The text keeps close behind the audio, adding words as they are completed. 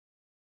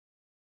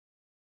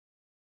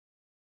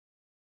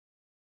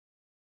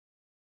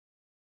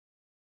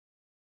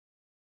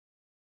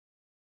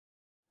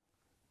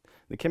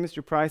The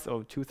Chemistry Prize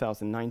of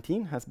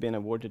 2019 has been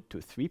awarded to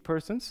 3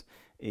 persons.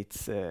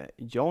 It's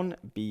John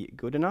B.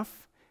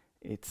 Goodenough,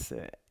 it's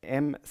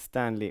M.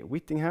 Stanley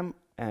Whittingham,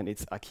 and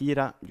it's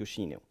Akira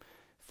Yoshino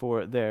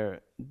for their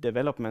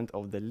development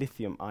of the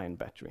lithium-ion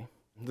battery.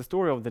 The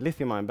story of the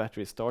lithium-ion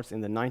battery starts in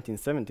the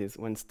 1970s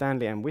when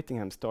Stanley and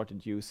Whittingham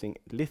started using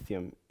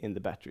lithium in the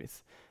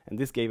batteries, and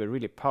this gave a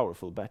really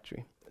powerful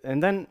battery.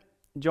 And then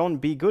John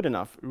B.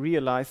 Goodenough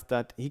realized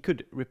that he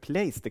could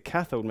replace the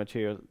cathode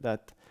material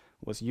that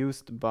was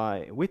used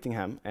by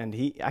Whittingham, and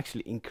he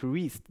actually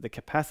increased the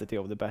capacity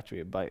of the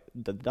battery by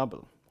the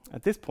double.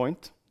 At this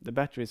point, the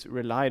batteries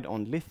relied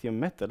on lithium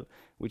metal,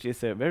 which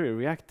is a very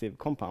reactive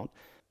compound,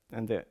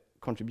 and the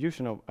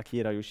contribution of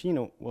Akira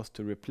Yoshino was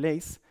to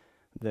replace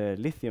the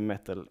lithium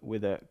metal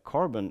with a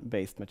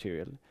carbon-based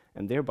material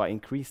and thereby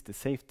increase the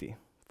safety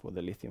for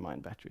the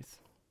lithium-ion batteries.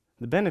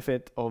 The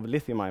benefit of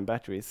lithium-ion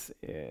batteries,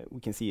 we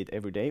can see it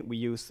every day. We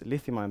use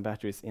lithium-ion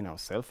batteries in our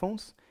cell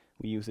phones,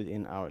 we use it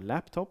in our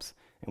laptops,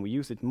 and we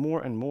use it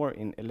more and more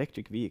in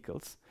electric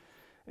vehicles.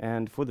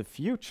 And for the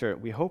future,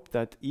 we hope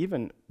that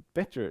even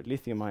better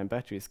lithium-ion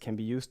batteries can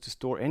be used to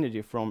store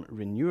energy from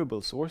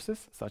renewable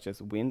sources, such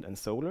as wind and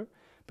solar,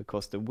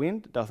 because the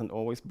wind doesn't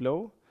always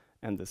blow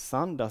and the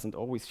sun doesn't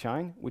always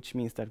shine, which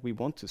means that we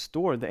want to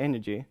store the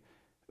energy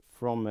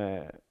from,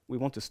 we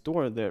want to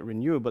store the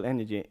renewable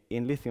energy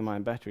in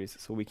lithium-ion batteries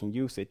so we can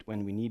use it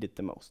when we need it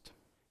the most.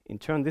 In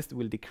turn, this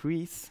will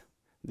decrease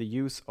the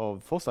use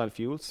of fossil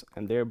fuels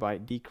and thereby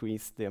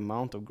decrease the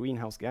amount of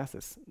greenhouse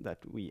gases that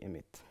we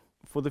emit.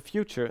 For the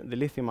future, the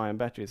lithium-ion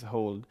batteries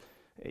hold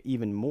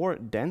even more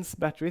dense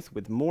batteries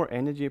with more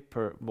energy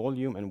per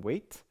volume and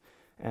weight.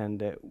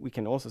 And we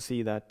can also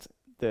see that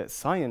the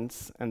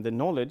science and the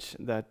knowledge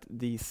that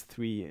these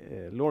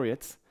 3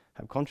 laureates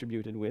have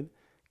contributed with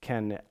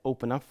can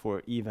open up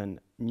for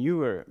even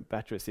newer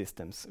battery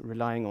systems,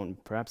 relying on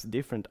perhaps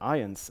different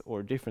ions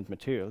or different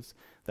materials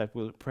that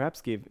will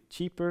perhaps give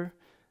cheaper,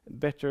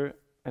 better,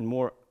 and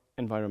more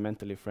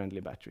environmentally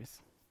friendly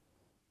batteries.